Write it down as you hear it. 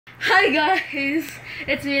Hi guys,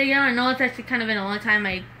 it's me again. I know it's actually kind of been a long time.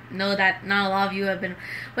 I know that not a lot of you have been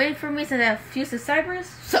waiting for me since I have a few subscribers.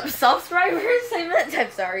 I'm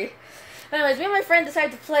sorry. Anyways, me and my friend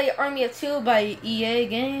decided to play Army of Two by EA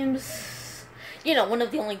Games. You know, one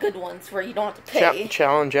of the only good ones where you don't have to pay.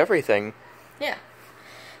 Challenge everything. Yeah.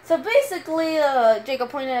 So basically,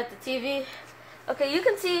 Jacob pointed at the TV. Okay, you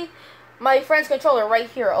can see my friend's controller right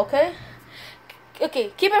here, okay?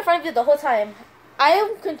 Okay, keep it in front of you the whole time. I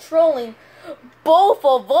am controlling both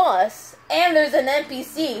of us, and there's an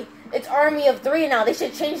NPC. It's Army of Three now. They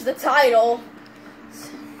should change the title.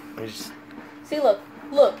 See, look,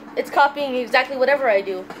 it's copying exactly whatever I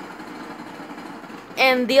do.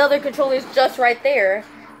 And the other controller's just right there.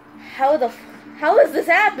 How is this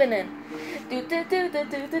happening? Anyways,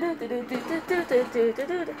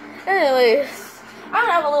 I'm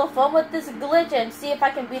gonna have a little fun with this glitch and see if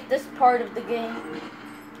I can beat this part of the game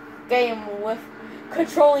with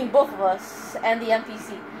controlling both of us and the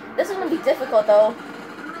NPC. This is gonna be difficult though.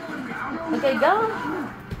 Okay, go.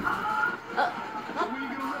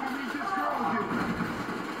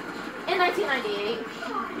 In 1998.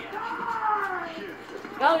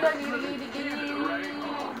 Go.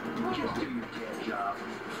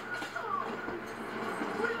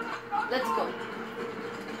 Let's go.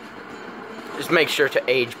 Just make sure to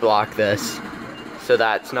age block this so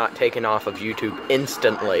that's not taken off of YouTube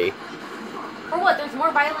instantly. For what? There's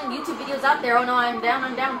more violent YouTube videos out there. Oh no, I'm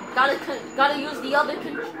down. Gotta use the other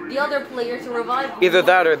player to revive me. Either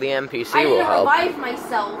that or the NPC will help. I need to revive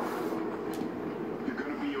myself.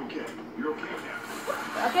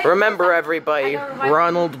 Okay, Remember everybody,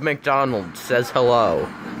 Ronald McDonald says hello.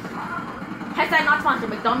 Hashtag not sponsored.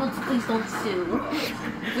 McDonald's, please don't sue.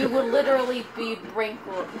 We would literally be brain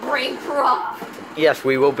corrupt. Yes,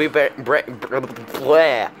 we will be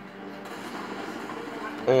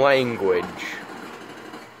language.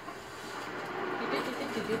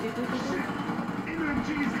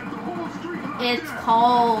 It's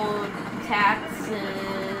called taxes.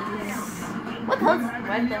 What the hell?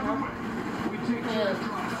 What the hell?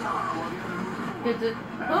 Who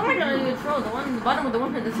am I gonna control? The one at the bottom or the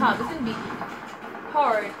one at the top? It's gonna be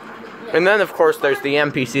hard. Yeah. And then, of course, there's the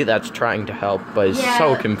NPC that's trying to help, but is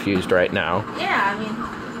so confused right now. Yeah, I mean,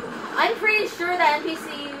 I'm pretty sure that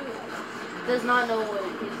NPC does not know what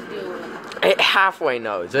he's doing. It halfway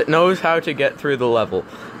knows. It knows how to get through the level.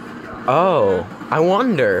 Oh, I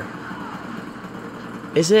wonder.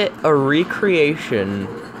 Is it a recreation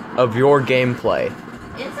of your gameplay?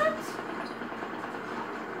 Is it?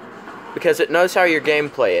 Because it knows how your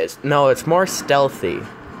gameplay is. No, it's more stealthy.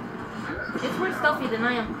 It's more stealthy than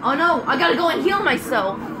I am. Oh no, I gotta go and heal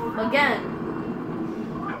myself again.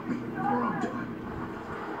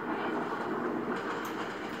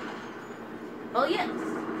 Oh yes,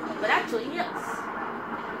 but actually yes.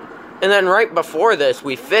 And then right before this,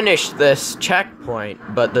 we finished this checkpoint,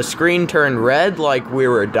 but the screen turned red like we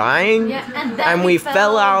were dying, yeah, and we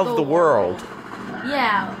fell out of the world.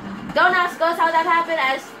 Yeah, don't ask us how that happened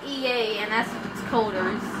as EA and as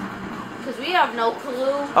coders, because we have no clue.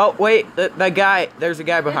 Oh wait, that guy, there's a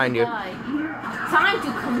guy behind you. Time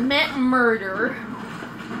to commit murder.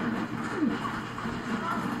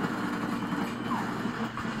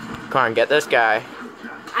 Come on, get this guy.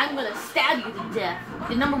 I'm gonna stab you to death.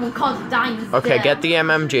 The number one cause of dying is Okay, death. get the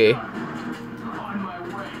MMG.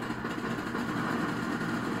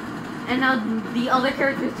 And now the other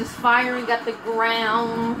character's just firing at the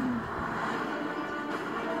ground.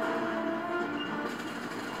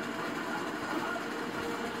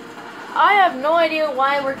 I have no idea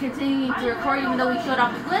why we're continuing to record even though we shut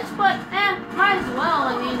off the glitch, but might as well.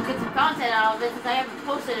 I mean, get some content out of it since I haven't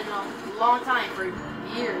posted in a long time for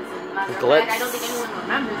years. And matter of fact, I don't think anyone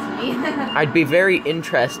remembers me. I'd be very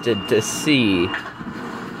interested to see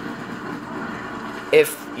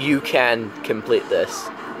if you can complete this.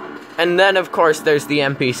 And then, of course, there's the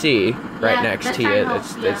NPC right next to you.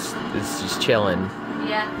 It's just chilling.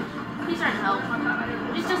 Yeah, he's trying to help.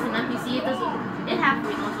 It's just an NPC. It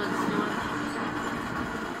halfway knows what it's doing.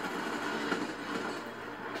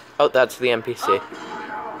 Oh, that's the NPC.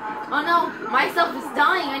 Oh no, myself is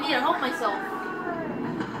dying. I need to help myself.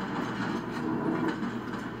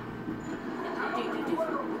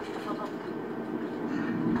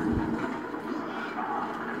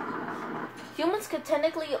 Humans could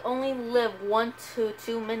technically only live 1 to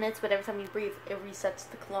 2 minutes, but every time you breathe, it resets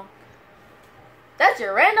the clock. That's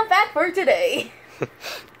your random fact for today.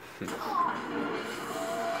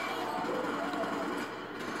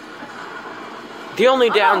 The only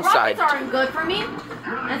downside. Rockets aren't good for me.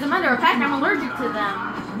 As a matter of fact, I'm allergic to them.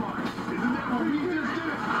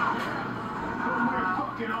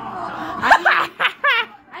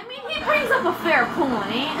 I mean, have a fair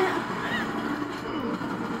point.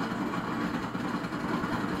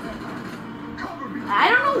 I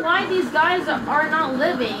don't know why these guys are not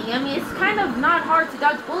living. I mean, it's kind of not hard to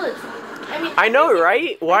dodge bullets. I know,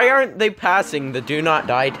 right? Why aren't they passing the do not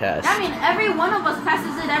die test? I mean, every one of us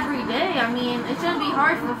passes it every day. I mean, it shouldn't be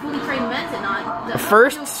hard for fully trained men to not.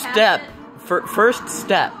 First step. First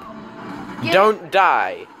step. Don't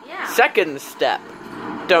die. Yeah. Second step.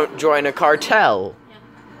 Don't join a cartel.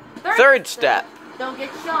 Yeah. Third step. Don't get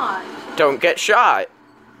shot. Don't get shot.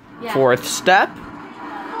 Yeah. Fourth step.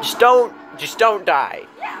 Just don't die.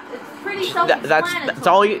 Yeah, it's pretty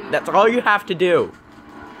self-explanatory. That's all you have to do.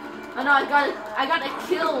 Oh no, I gotta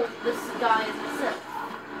kill this guy as a sip.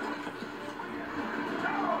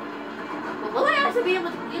 But will I actually be able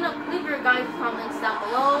to, leave your guys' comments down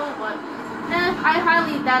below, but, I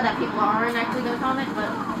highly doubt that people aren't actually gonna comment, but,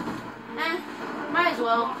 might as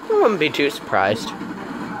well. I wouldn't be too surprised.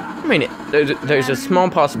 I mean, there's a small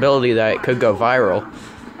possibility that it could go viral.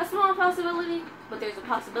 A small possibility, but there's a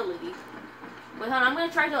possibility. Wait, hold on, I'm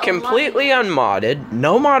gonna try to completely unmodded,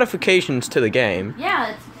 no modifications to the game.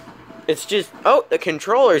 Yeah, it's just, the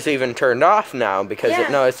controller's even turned off now because it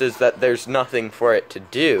notices that there's nothing for it to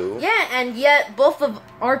do. Yeah, and yet both of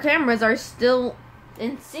our cameras are still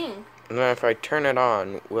in sync. And then if I turn it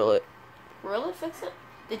on, will it fix it?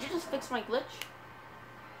 Did you just fix my glitch?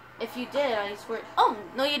 If you did, I swear. Oh,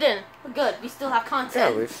 no you didn't. We're good. We still have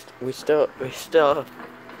content. Yeah, we still.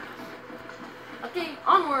 Okay,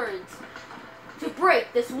 onwards. To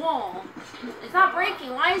break this wall. It's not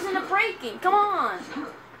breaking. Why isn't it breaking? Come on.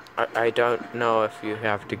 I don't know if you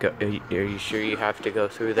have to go. Are you sure you have to go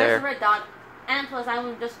through there? There's a red dot. And plus, I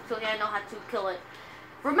will just so I know how to kill it.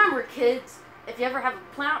 Remember, kids, if you ever have a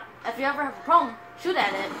problem, shoot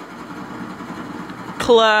at it.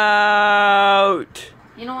 Clout.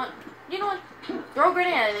 You know what? Throw a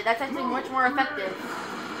grenade at it. That's actually much more effective.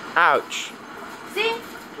 Ouch. See?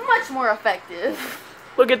 Much more effective.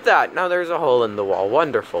 Look at that. Now there's a hole in the wall.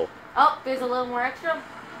 Wonderful. Oh, there's a little more extra.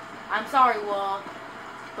 I'm sorry, wall.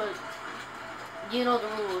 But you know the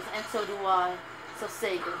rules, and so do I. So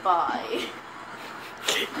say goodbye.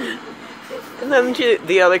 And then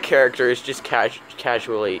the other character is just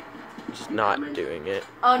casually just not doing it.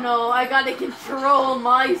 Oh no, I gotta control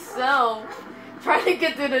myself. Trying to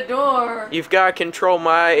get through the door. You've gotta control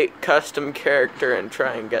my custom character and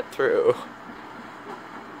try and get through.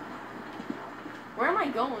 Where am I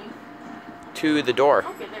going? To the door.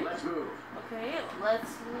 Okay, there. Okay, let's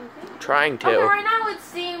move. Trying to. Okay, right now it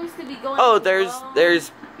seems to be going. Oh, there's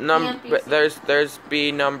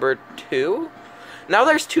B number 2. Now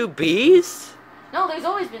there's 2 B's. No, there's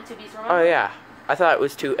always been 2 B's. Remember? Oh yeah, I thought it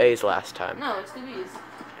was 2 A's last time. No, it's 2 B's.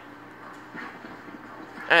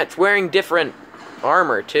 And it's wearing different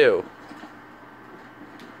armor too.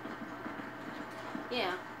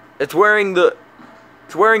 Yeah. It's wearing the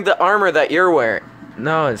armor that you're wearing.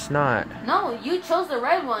 No, it's not. No, you chose the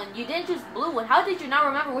red one. You didn't choose the blue one. How did you not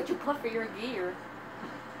remember what you put for your gear?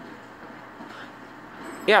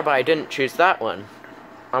 Yeah, but I didn't choose that one.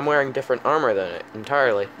 I'm wearing different armor than it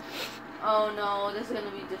entirely. Oh no, this is gonna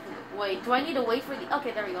be different. Wait, do I need to wait for the...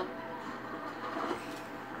 Okay, there we go.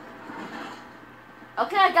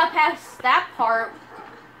 Okay, I got past that part.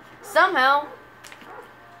 Somehow.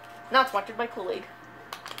 Not sponsored by Kool-Aid.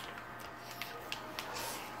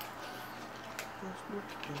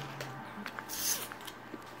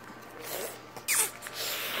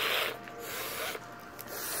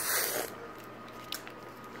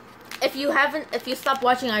 If you stop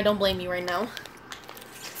watching, I don't blame you right now.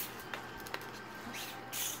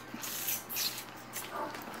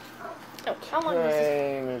 Oh, how long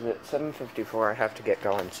is it? 7:54. I have to get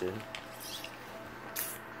going soon.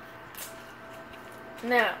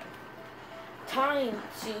 Now, time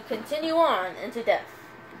to continue on into death.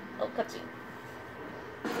 Oh, cutscene.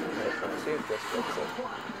 Let's see if this fits it.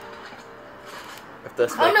 If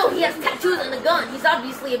this Oh no, he has tattoos and a gun. He's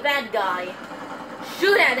obviously a bad guy.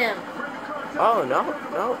 Shoot at him. Oh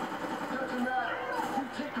no.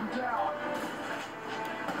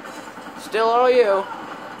 Still all you.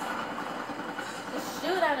 Just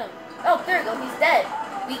shoot at him. Oh, there we go. He's dead.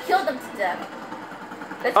 We killed him to death.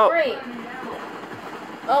 That's great.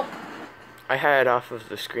 Oh. I had it off of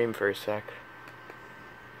the screen for a sec.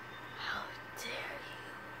 How dare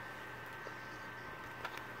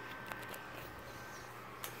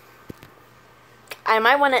you. I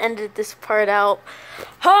might want to edit this part out.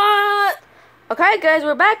 Ha! Okay, guys,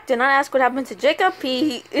 we're back. Did not ask what happened to Jacob.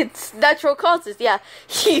 It's natural causes. Yeah,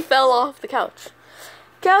 he fell off the couch.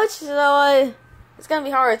 So it's gonna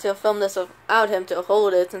be hard to film this without him to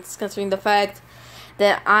hold it, since considering the fact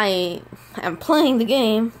that I am playing the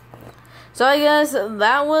game. So I guess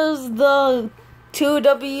that was the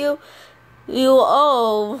T.W.O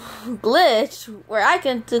glitch where I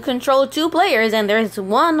can control 2 players and there's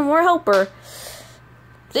 1 more helper.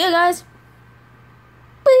 See you guys.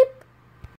 Beep.